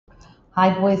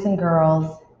Hi, boys and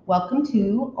girls. Welcome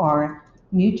to our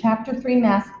new Chapter 3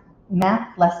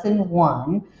 Math Lesson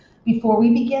 1. Before we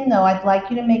begin, though, I'd like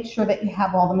you to make sure that you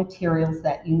have all the materials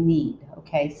that you need,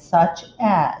 okay, such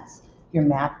as your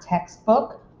math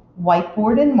textbook,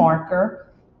 whiteboard and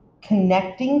marker,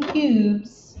 connecting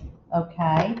cubes,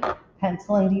 okay,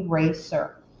 pencil and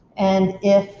eraser. And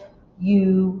if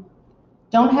you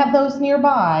don't have those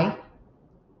nearby,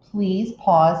 please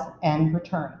pause and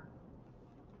return.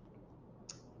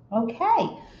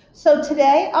 Okay, so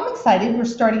today I'm excited. We're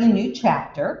starting a new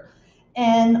chapter,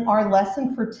 and our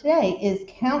lesson for today is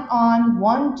count on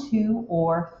 1, 2,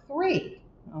 or 3.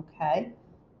 Okay,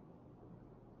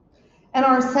 and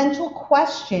our essential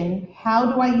question: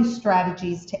 how do I use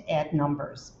strategies to add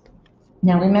numbers?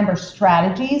 Now, remember,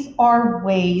 strategies are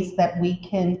ways that we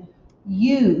can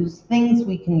use, things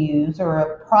we can use, or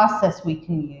a process we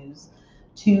can use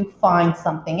to find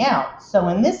something out. So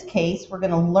in this case, we're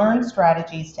going to learn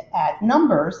strategies to add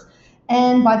numbers.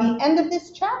 And by the end of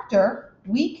this chapter,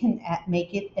 we can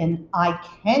make it an I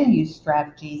can use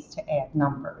strategies to add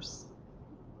numbers.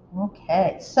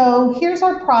 Okay, so here's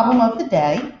our problem of the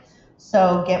day.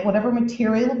 So get whatever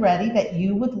material ready that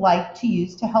you would like to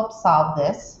use to help solve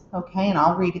this, okay, and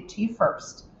I'll read it to you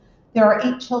first. There are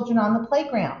 8 children on the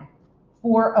playground.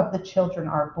 4 of the children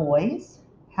are boys.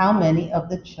 How many of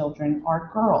the children are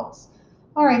girls?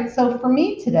 All right, so for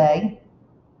me today,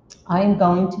 I am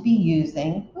going to be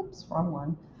using, oops, wrong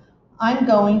one. I'm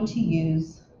going to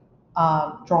use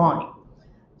drawing.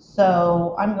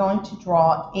 So I'm going to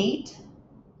draw 8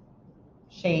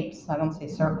 shapes. I don't say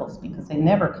circles because they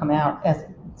never come out as,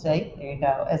 say, there you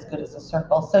go, as good as a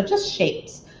circle. So just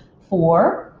shapes.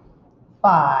 4,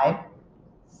 5,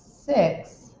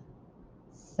 6,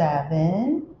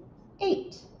 7,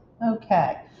 8.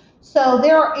 Okay. So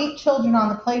there are 8 children on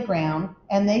the playground,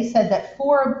 and they said that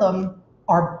 4 of them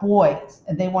are boys,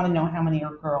 and they want to know how many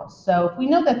are girls. So if we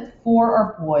know that 4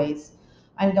 are boys,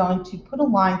 I'm going to put a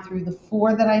line through the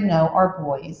 4 that I know are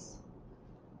boys.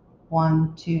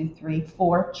 1, 2, 3,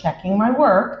 4, checking my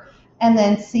work, and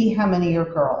then see how many are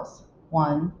girls.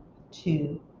 1,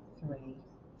 2, 3,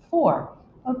 4.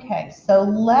 Okay, so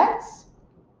let's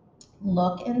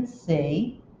look and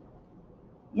see.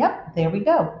 Yep, there we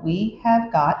go. We have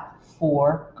got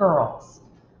 4 girls.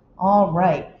 All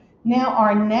right, now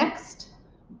our next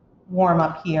warm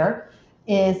up here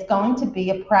is going to be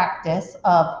a practice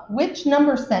of which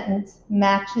number sentence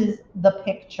matches the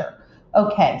picture.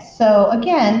 Okay, so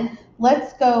again,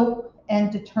 let's go and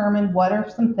determine what are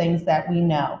some things that we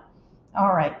know.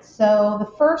 All right, so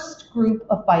the first group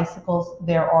of bicycles,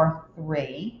 there are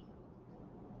 3.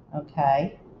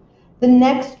 Okay. The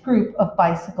next group of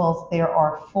bicycles, there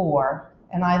are 4.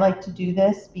 And I like to do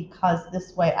this because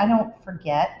this way I don't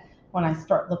forget when I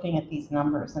start looking at these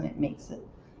numbers, and it makes it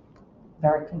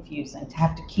very confusing to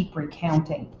have to keep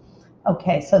recounting.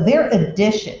 Okay, so they're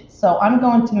additions. So I'm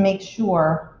going to make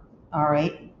sure, all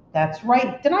right, that's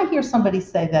right. Did I hear somebody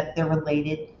say that they're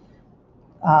related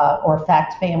or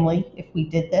fact family if we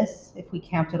did this, if we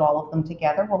counted all of them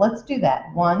together? Well, let's do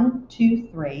that. 1, 2,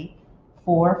 3,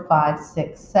 4, 5,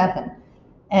 6, 7.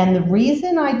 And the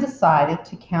reason I decided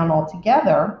to count all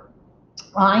together,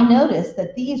 I noticed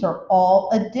that these are all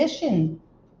addition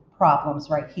problems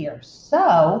right here.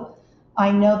 So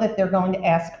I know that they're going to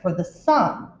ask for the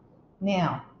sum.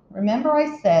 Now, remember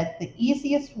I said the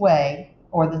easiest way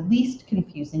or the least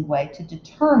confusing way to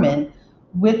determine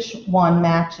which one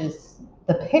matches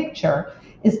the picture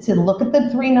is to look at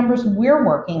the 3 numbers we're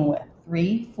working with,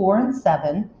 3, 4, and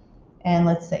 7. And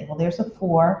let's say, well, there's a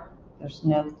 4, there's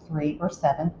no 3 or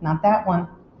 7, not that one.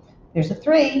 There's a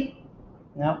 3,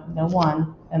 no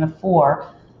 1, and a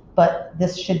 4. But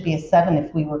this should be a 7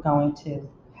 if we were going to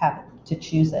have to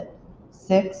choose it.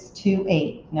 6, 2,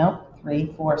 8. Nope.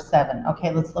 3, 4, 7.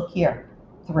 Okay, let's look here.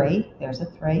 3, there's a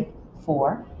 3.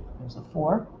 4, there's a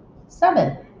 4.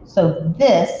 7. So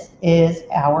this is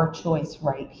our choice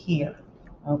right here.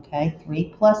 Okay,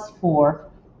 3 plus 4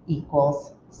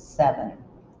 equals 7.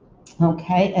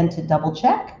 Okay, and to double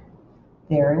check,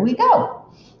 there we go.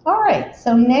 All right,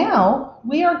 so now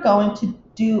we are going to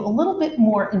do a little bit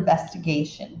more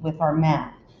investigation with our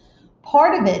math.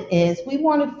 Part of it is we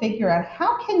want to figure out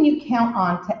how can you count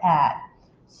on to add.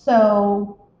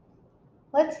 So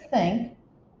let's think.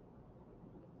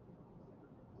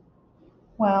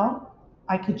 Well,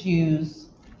 I could use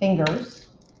fingers.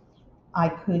 I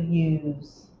could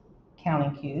use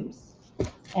counting cubes.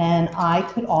 And I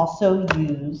could also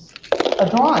use a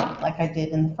drawing like I did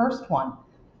in the first one.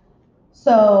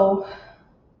 So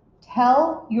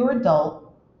tell your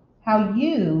adult how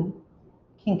you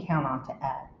can count on to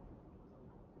add.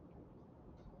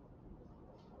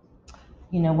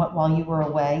 you know what, while you were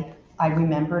away, I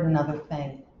remembered another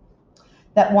thing.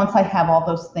 That once I have all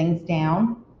those things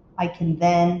down, I can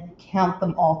then count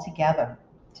them all together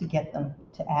to get them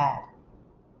to add.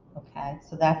 Okay,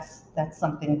 so that's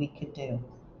something we could do.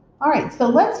 All right, so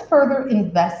let's further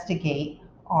investigate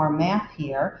our math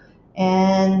here.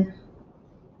 And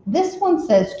this one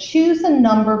says choose a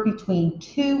number between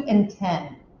 2 and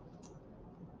 10.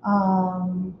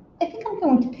 I think I'm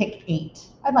going to pick 8.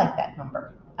 I like that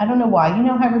number. I don't know why. You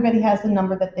know how everybody has a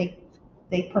number that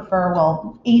they prefer?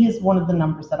 Well, 8 is one of the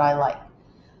numbers that I like.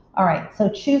 All right, so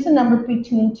choose a number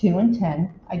between 2 and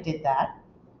 10. I did that.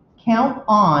 Count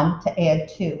on to add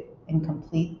 2 and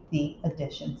complete the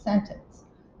addition sentence.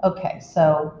 Okay,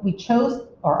 so we chose,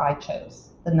 or I chose,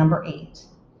 the number 8.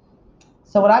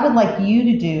 So what I would like you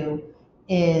to do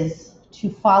is to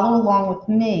follow along with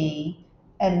me,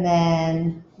 and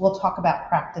then we'll talk about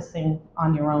practicing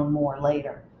on your own more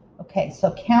later. Okay,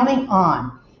 so counting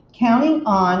on. Counting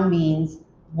on means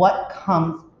what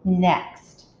comes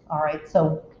next. All right,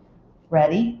 so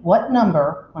ready? What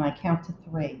number, when I count to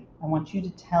 3, I want you to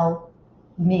tell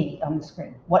me on the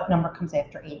screen, what number comes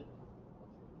after 8?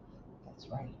 That's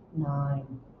right,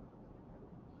 9.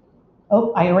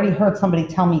 Oh, I already heard somebody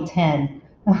tell me 10.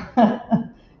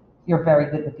 You're very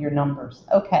good with your numbers.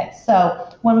 Okay, so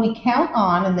when we count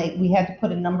on, and we had to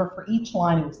put a number for each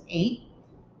line, it was 8,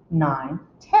 9,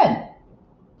 10.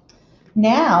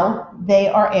 Now they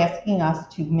are asking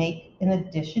us to make an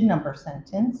addition number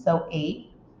sentence. So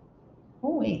 8,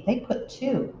 oh wait, they put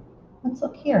 2. Let's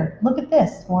look here. Look at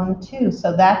this, 1, 2.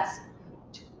 So that's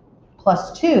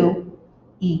plus 2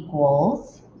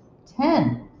 equals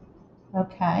 10.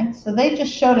 Okay, so they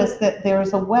just showed us that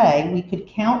there's a way we could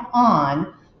count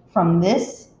on from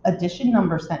this addition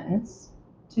number sentence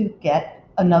to get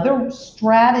another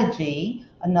strategy,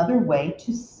 another way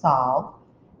to solve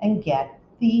and get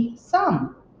the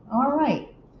sum. All right.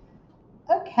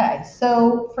 Okay,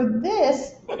 so for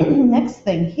this next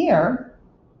thing here,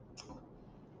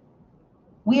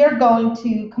 we are going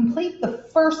to complete the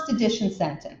first addition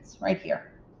sentence right here.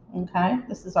 Okay,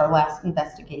 this is our last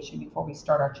investigation before we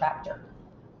start our chapter.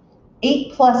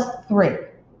 8 plus 3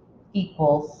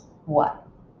 equals what?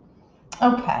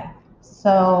 Okay,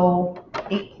 so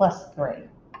 8 plus 3.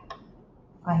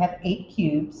 I have 8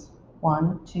 cubes.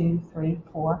 1, 2, 3,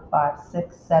 4, 5,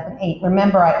 6, 7, 8.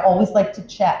 Remember, I always like to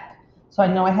check. So I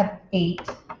know I have 8,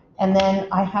 and then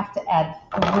I have to add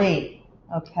 3.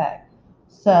 Okay,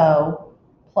 so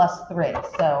plus 3.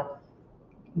 So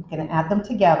I'm going to add them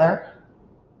together.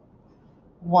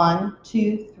 1,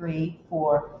 2, 3,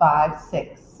 4, 5,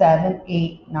 6, 7,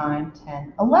 8, 9,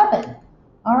 10, 11.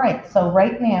 All right, so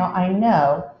right now I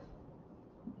know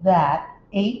that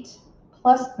 8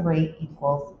 plus 3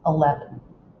 equals 11.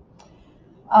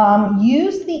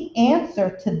 Use the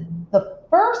answer to the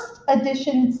first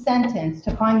addition sentence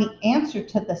to find the answer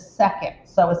to the second.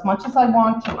 So as much as I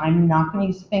want to, I'm not going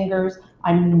to use fingers.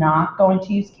 I'm not going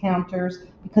to use counters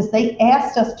because they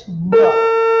asked us to look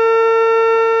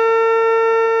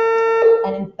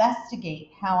and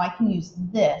investigate how I can use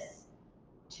this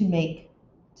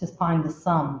to find the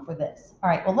sum for this. All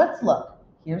right, well, let's look.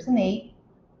 Here's an 8.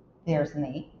 There's an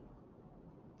 8.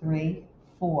 3,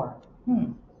 4.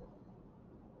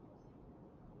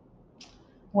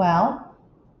 Well,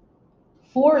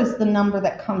 4 is the number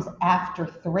that comes after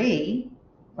 3,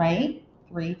 right?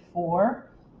 3, 4.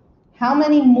 How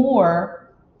many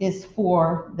more is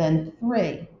 4 than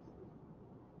 3?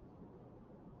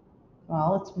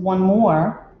 Well, it's 1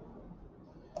 more.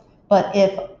 But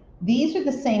if these are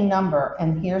the same number,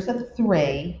 and here's a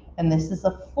 3, and this is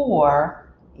a 4,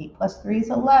 8 plus 3 is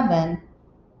 11.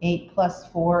 8 plus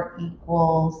 4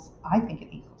 equals, I think it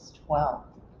equals 12,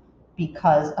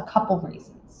 because a couple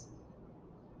reasons.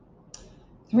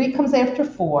 3 comes after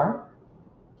 4.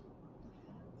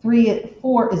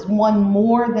 4 is 1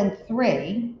 more than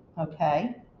 3,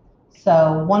 okay?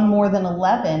 So 1 more than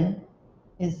 11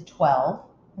 is 12.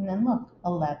 And then look,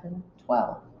 11,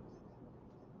 12.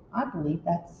 I believe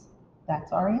that's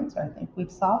our answer. I think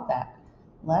we've solved that.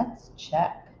 Let's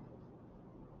check.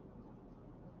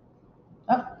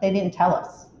 Oh, they didn't tell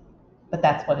us, but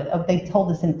that's what they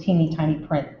told us in teeny tiny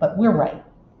print, but we're right.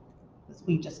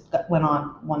 We just went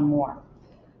on 1 more.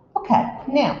 Okay,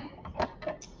 now,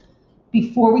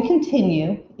 before we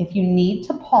continue, if you need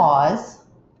to pause,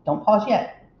 don't pause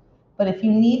yet, but if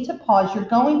you need to pause, you're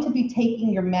going to be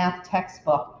taking your math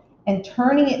textbook and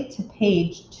turning it to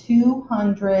page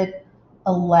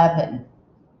 211.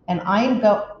 And I am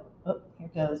here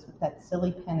goes with that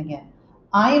silly pen again.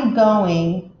 I am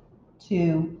going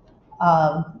to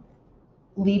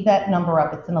leave that number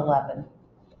up, it's an 11.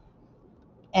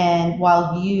 And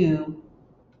while you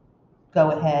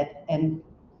go ahead and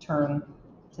turn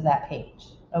to that page,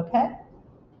 okay?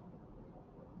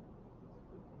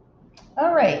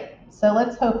 All right, so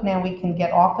let's hope now we can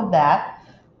get off of that.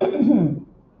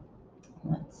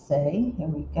 Let's see, here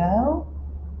we go.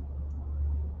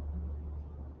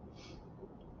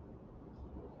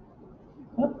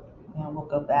 Oh, now we'll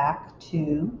go back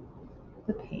to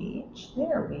the page.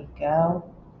 There we go.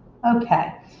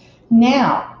 Okay,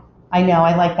 now I know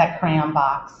I like that crayon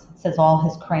box. It says all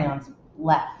his crayons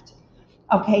left.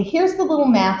 Okay, here's the little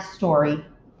math story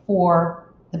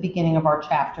for the beginning of our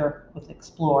chapter with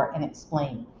Explore and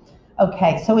Explain.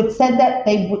 Okay, so it said that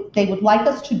they would like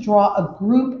us to draw a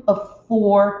group of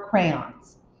 4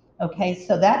 crayons. Okay,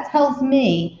 so that tells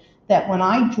me that when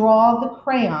I draw the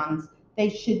crayons, they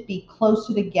should be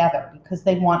closer together because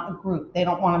they want a group. They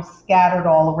don't want them scattered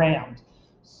all around.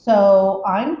 So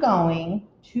I'm going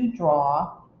to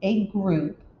draw a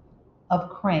group of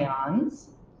crayons,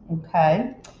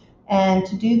 okay? And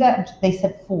to do that, they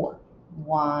said 4.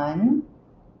 1,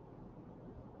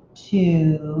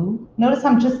 2. Notice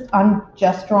I'm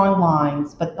just drawing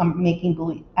lines, but I'm making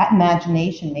believe,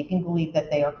 imagination, making believe that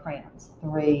they are crayons.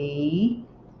 3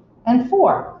 and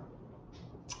 4.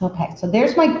 Okay, so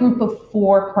there's my group of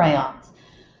 4 crayons.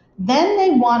 Then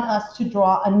they want us to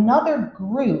draw another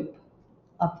group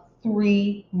of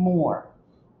 3 more,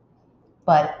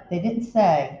 but they didn't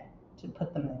say to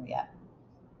put them there yet.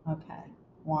 Okay,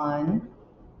 1,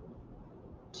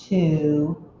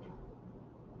 2,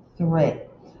 3.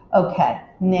 Okay,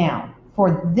 now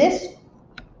for this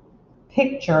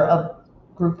picture of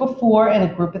group of 4 and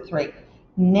a group of 3,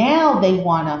 now they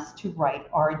want us to write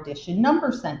our addition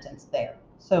number sentence there.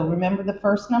 So remember the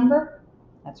first number?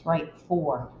 That's right,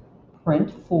 4.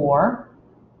 Print 4.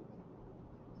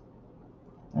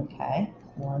 Okay,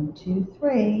 1, 2,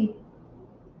 3.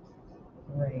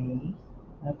 3.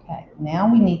 Okay,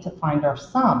 now we need to find our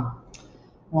sum.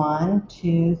 1,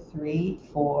 2, 3,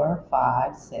 4,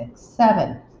 5, 6,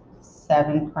 7.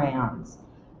 7 crayons.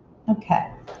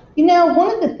 Okay. You know,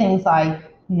 one of the things I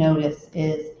notice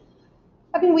is,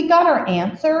 we got our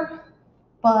answer,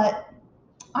 but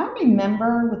I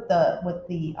remember with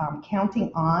the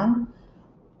counting on,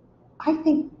 I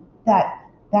think that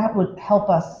would help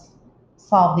us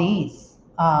solve these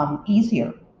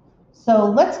easier. So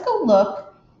let's go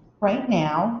look right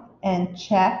now and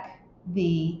check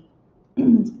the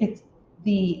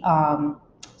See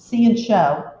and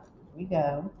Show. Here we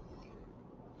go.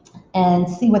 And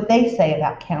see what they say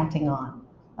about counting on.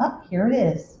 Oh, here it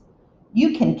is.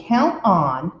 You can count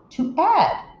on to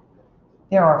add.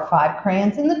 There are 5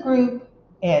 crayons in the group.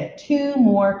 Add 2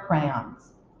 more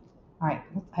crayons. All right,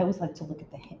 I always like to look at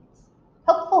the hints.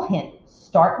 Helpful hint,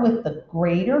 start with the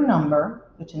greater number,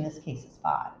 which in this case is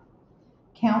 5.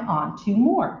 Count on 2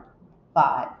 more.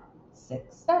 5,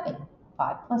 6, 7.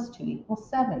 5 plus 2 equals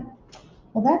 7.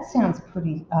 Well, that sounds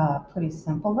pretty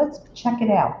simple. Let's check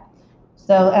it out.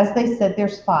 So as they said,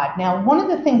 there's 5. Now, one of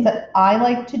the things that I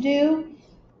like to do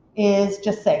is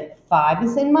just say 5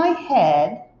 is in my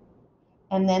head,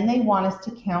 and then they want us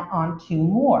to count on 2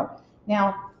 more.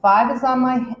 Now, 5 is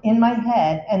in my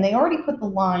head, and they already put the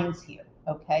lines here.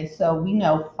 Okay, so we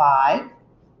know 5,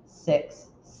 6,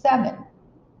 7.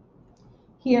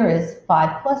 Here is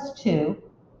 5 plus 2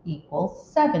 equals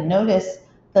 7. Notice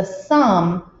the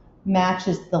sum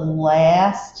matches the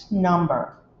last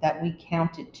number that we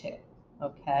counted to.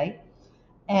 Okay,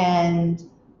 and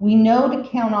we know to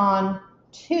count on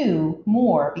 2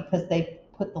 more because they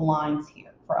put the lines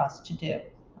here for us to do.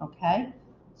 Okay,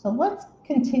 so let's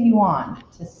continue on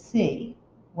to see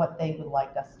what they would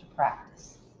like us to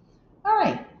practice. All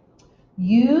right,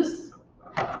 use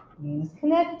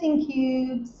connecting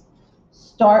cubes.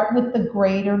 Start with the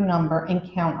greater number and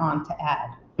count on to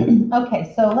add.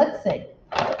 Okay, so let's see.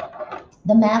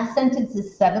 The math sentence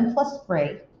is 7 plus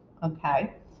 3.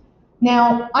 Okay.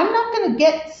 Now, I'm not going to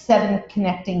get 7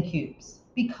 connecting cubes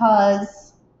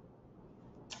because,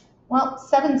 well,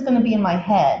 7's going to be in my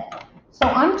head. So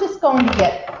I'm just going to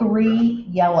get 3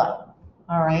 yellow,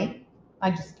 all right?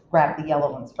 I just grabbed the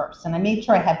yellow ones first, and I made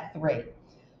sure I had 3.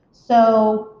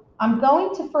 So I'm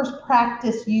going to first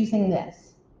practice using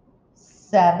this.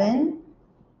 7,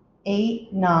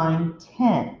 8, 9,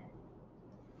 10.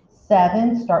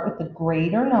 7, start with the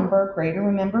greater number. Greater,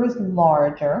 remember, is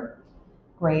larger.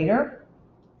 Greater.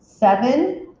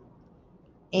 7,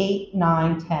 8,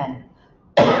 9, 10.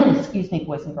 Excuse me,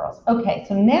 boys and girls. Okay,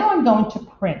 so now I'm going to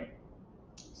print.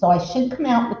 So I should come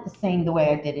out with the way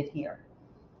I did it here.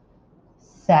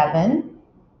 7,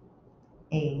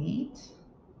 8, I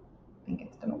think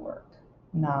it's going to work.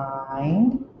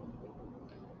 9,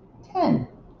 10.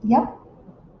 Yep.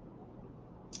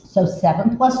 So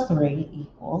 7 plus 3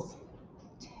 equals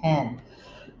 10.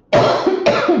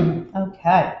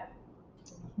 Okay,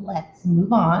 let's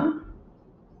move on.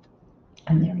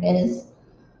 And there it is.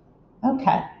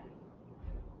 Okay.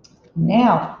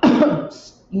 Now,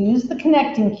 use the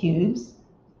connecting cubes.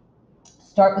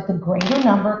 Start with the greater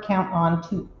number, count on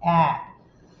to add.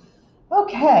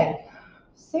 Okay,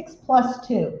 6 plus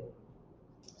 2.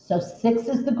 So 6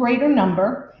 is the greater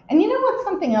number. And you know what?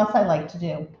 Something else I like to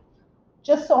do,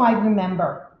 just so I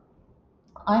remember.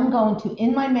 I'm going to,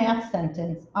 in my math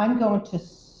sentence, I'm going to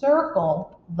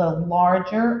circle the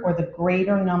larger or the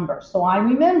greater number. So I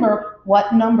remember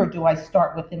what number do I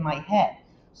start with in my head.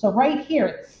 So right here,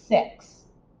 it's 6.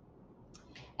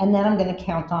 And then I'm going to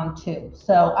count on 2.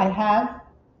 So I have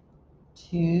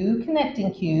 2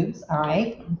 connecting cubes, all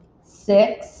right?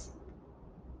 6,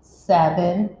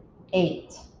 7,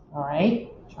 8, all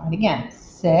right? Try it again.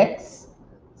 6,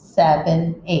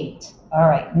 7, 8. All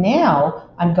right, now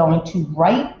I'm going to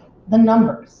write the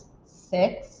numbers.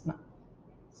 6,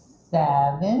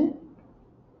 7,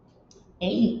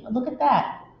 8. Look at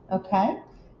that, okay?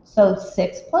 So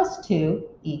 6 plus 2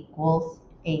 equals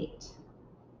 8,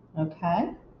 okay?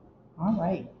 All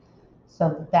right,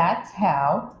 so that's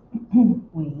how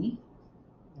and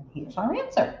here's our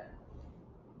answer.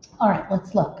 All right,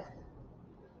 let's look.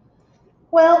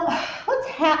 Well,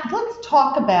 let's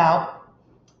talk about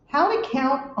how to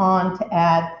count on to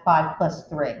add 5 plus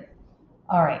 3.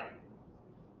 All right,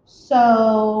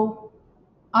 so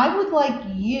I would like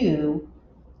you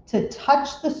to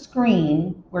touch the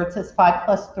screen where it says 5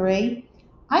 plus 3.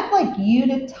 I'd like you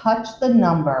to touch the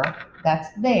number that's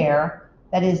there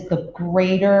that is the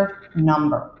greater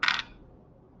number.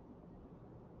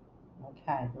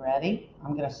 Okay, ready?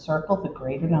 I'm going to circle the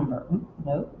greater number.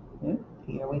 Nope.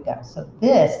 Here we go. So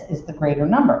this is the greater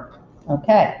number.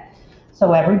 Okay,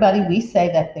 so everybody, we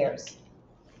say that there's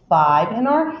 5 in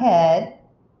our head,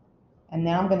 and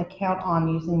now I'm going to count on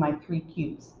using my 3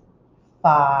 cubes.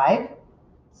 5,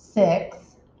 6,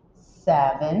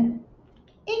 7,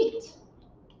 8.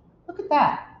 Look at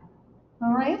that.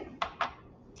 All right,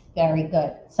 very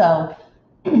good. So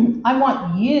I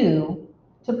want you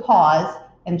to pause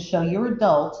and show your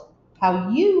adult how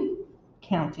you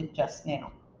counted just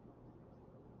now.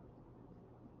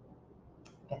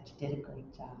 Bet you did a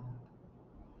great job.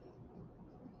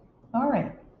 All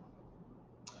right.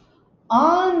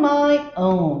 On my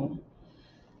own.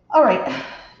 All right.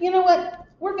 You know what?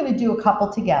 We're going to do a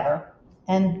couple together,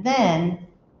 and then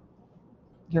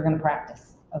you're going to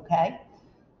practice, okay?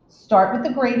 Start with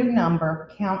the greater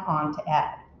number, count on to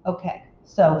add. Okay,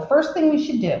 so first thing we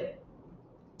should do,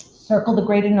 circle the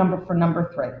greater number for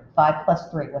number 3. 5 plus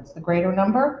 3. What's the greater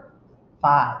number?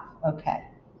 5. Okay.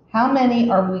 How many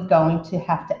are we going to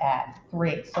have to add?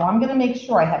 3. So I'm going to make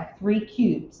sure I have 3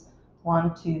 cubes.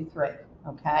 1, 2, 3.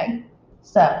 Okay?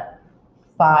 So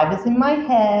 5 is in my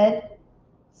head.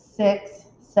 6,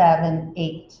 7,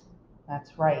 8.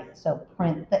 That's right. So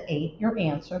print the 8, your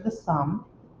answer, the sum.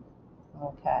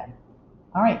 Okay.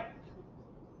 All right.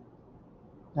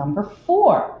 Number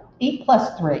 4, 8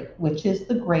 plus 3, which is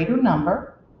the greater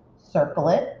number. Circle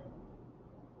it.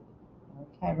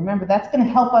 Okay, remember that's going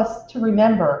to help us to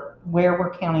remember where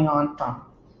we're counting on from.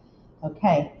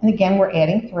 Okay, and again, we're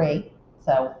adding 3.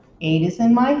 So 8 is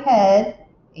in my head.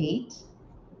 8,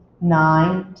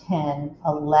 9, 10,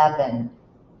 11.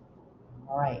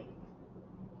 All right.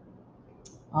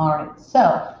 All right,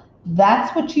 so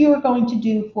that's what you are going to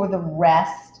do for the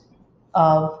rest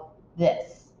of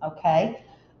this, okay?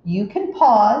 You can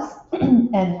pause,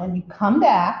 and when you come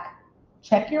back,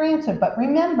 check your answer. But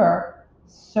remember,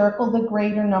 circle the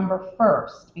greater number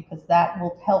first, because that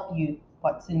will help you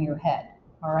what's in your head.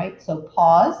 All right, so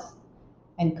pause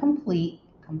and complete.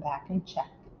 Come back and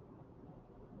check.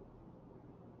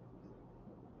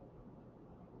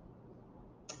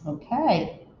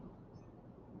 Okay.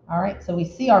 All right, so we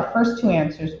see our first 2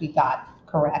 answers we got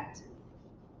correct.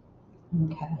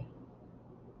 Okay.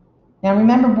 Now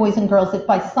remember, boys and girls, if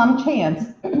by some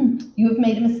chance you have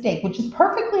made a mistake, which is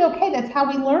perfectly okay, that's how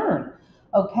we learn,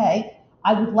 okay?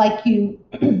 I would like you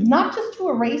not just to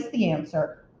erase the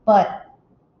answer, but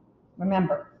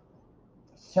remember,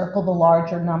 circle the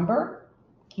larger number,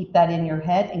 keep that in your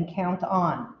head, and count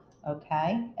on,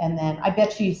 okay? And then I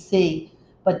bet you see,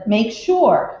 but make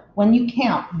sure when you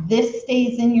count, this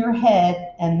stays in your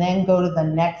head, and then go to the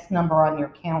next number on your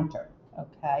counter,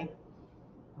 okay?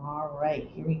 All right,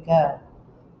 here we go.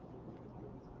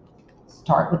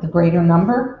 Start with the greater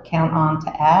number, count on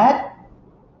to add,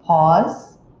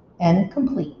 pause, and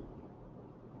complete.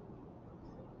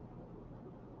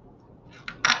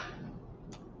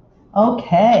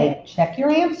 Okay, check your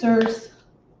answers.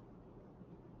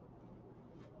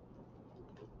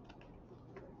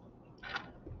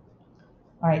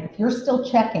 All right, if you're still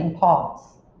checking, pause.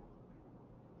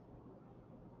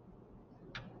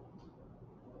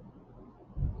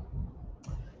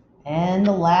 And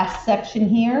the last section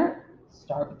here,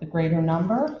 start with the greater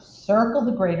number, circle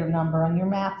the greater number on your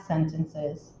math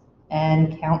sentences,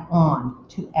 and count on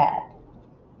to add.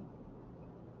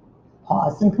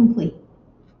 Pause and complete.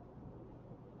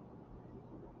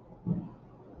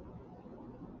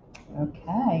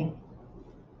 Okay.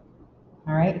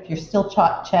 All right, if you're still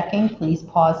checking, please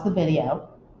pause the video.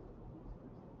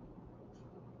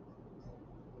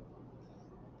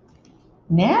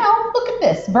 Now, look at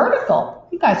this, vertical.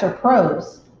 You guys are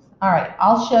pros. All right,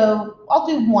 I'll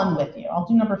do one with you. I'll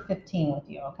do number 15 with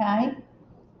you, okay?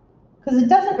 Because it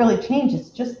doesn't really change, it's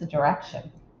just the direction.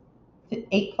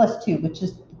 8 plus 2, which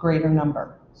is the greater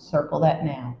number. Circle that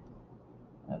now.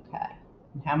 Okay.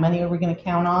 And how many are we going to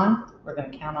count on? We're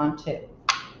going to count on 2.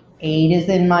 8 is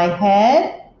in my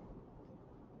head.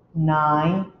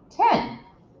 9, 10.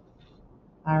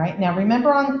 All right, now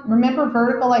remember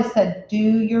vertical, I said do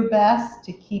your best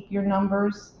to keep your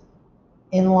numbers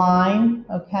in line,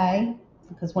 okay?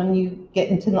 Because when you get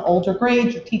into the older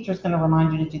grades, your teacher's going to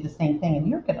remind you to do the same thing, and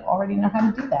you're going to already know how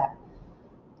to do that.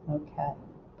 Okay,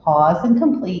 pause and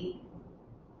complete.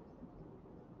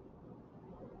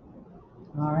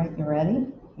 All right, you ready?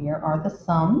 Here are the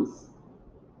sums.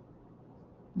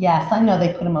 Yes, I know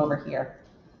they put them over here,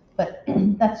 but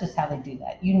that's just how they do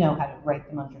that. You know how to write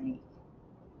them underneath.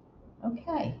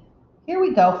 Okay, here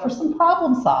we go for some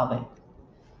problem solving.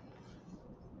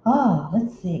 Oh,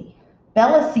 let's see.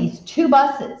 Bella sees 2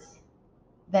 buses.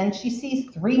 Then she sees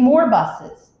 3 more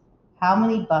buses. How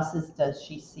many buses does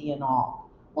she see in all?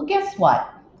 Well, guess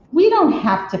what? We don't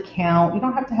have to count. We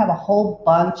don't have to have a whole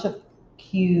bunch of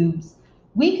cubes.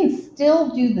 We can still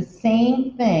do the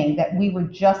same thing that we were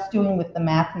just doing with the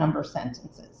math number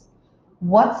sentences.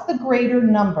 What's the greater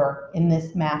number in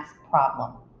this math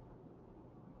problem?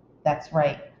 That's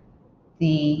right.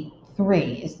 The 3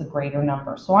 is the greater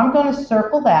number. So I'm going to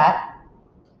circle that.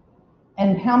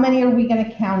 And how many are we going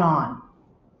to count on?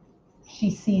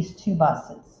 She sees 2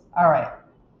 buses. All right.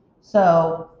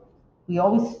 So we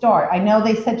always start. I know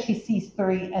they said she sees 2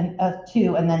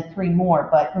 and then 3 more,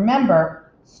 but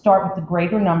remember, start with the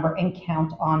greater number and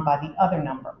count on by the other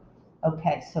number.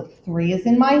 Okay, so 3 is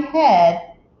in my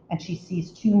head and she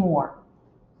sees 2 more.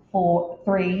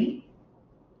 3,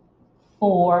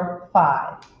 4,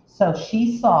 5. So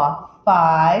she saw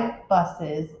 5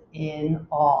 buses in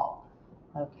all.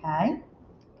 Okay.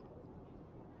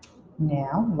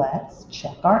 Now let's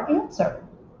check our answer.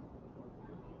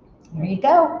 There you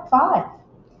go, 5.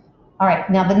 All right,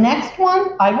 now the next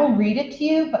one, I will read it to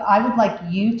you, but I would like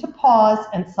you to pause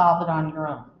and solve it on your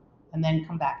own, and then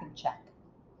come back and check.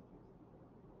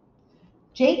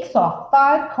 Jake saw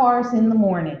 5 cars in the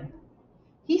morning.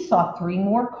 He saw 3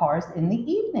 more cars in the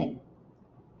evening.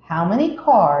 How many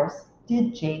cars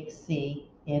did Jake see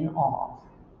in all?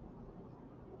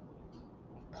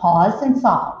 Pause and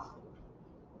solve.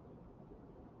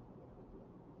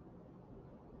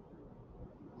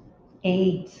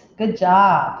 8. Good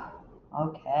job.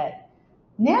 Okay.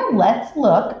 Now let's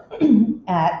look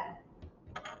at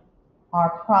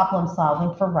our problem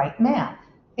solving for right math.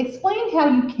 Explain how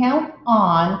you count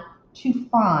on to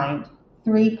find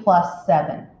 3 plus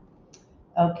 7.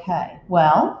 Okay,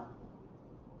 well,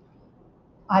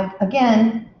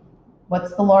 again,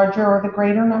 what's the larger or the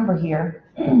greater number here?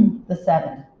 The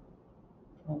 7.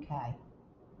 Okay.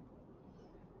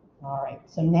 All right,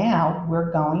 so now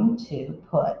we're going to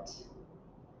count,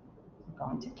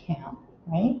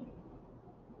 right?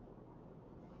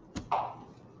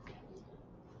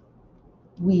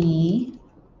 We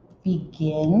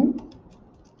begin,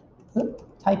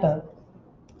 typo,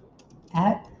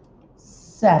 at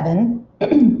 7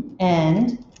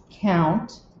 and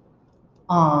count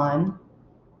on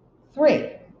 3.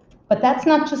 But that's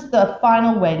not just the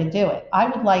final way to do it. I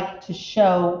would like to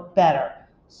show better.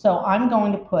 So I'm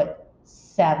going to put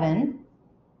 7,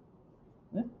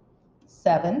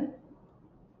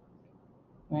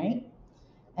 right?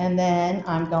 And then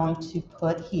I'm going to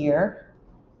put here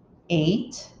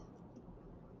 8,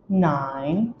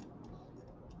 9,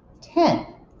 10.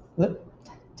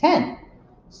 10.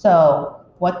 So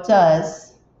what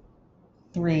does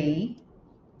 3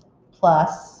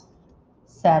 plus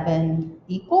 7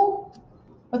 equal?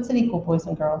 What's it equal, boys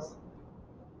and girls?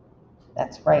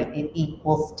 That's right, it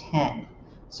equals 10.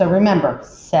 So remember,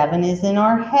 7 is in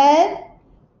our head,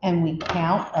 and we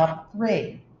count up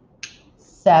 3.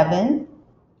 7,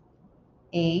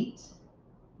 8,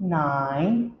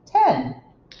 9, 10.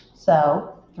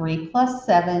 So 3 plus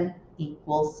 7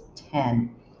 equals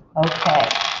 10. Okay,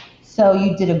 so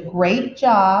you did a great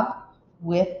job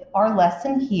with our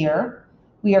lesson here.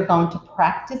 We are going to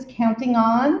practice counting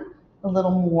on a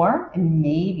little more, and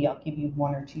maybe I'll give you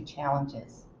 1 or 2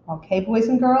 challenges. Okay, boys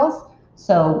and girls?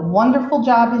 So wonderful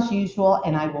job as usual,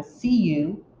 and I will see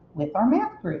you with our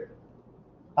math group.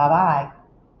 Bye-bye.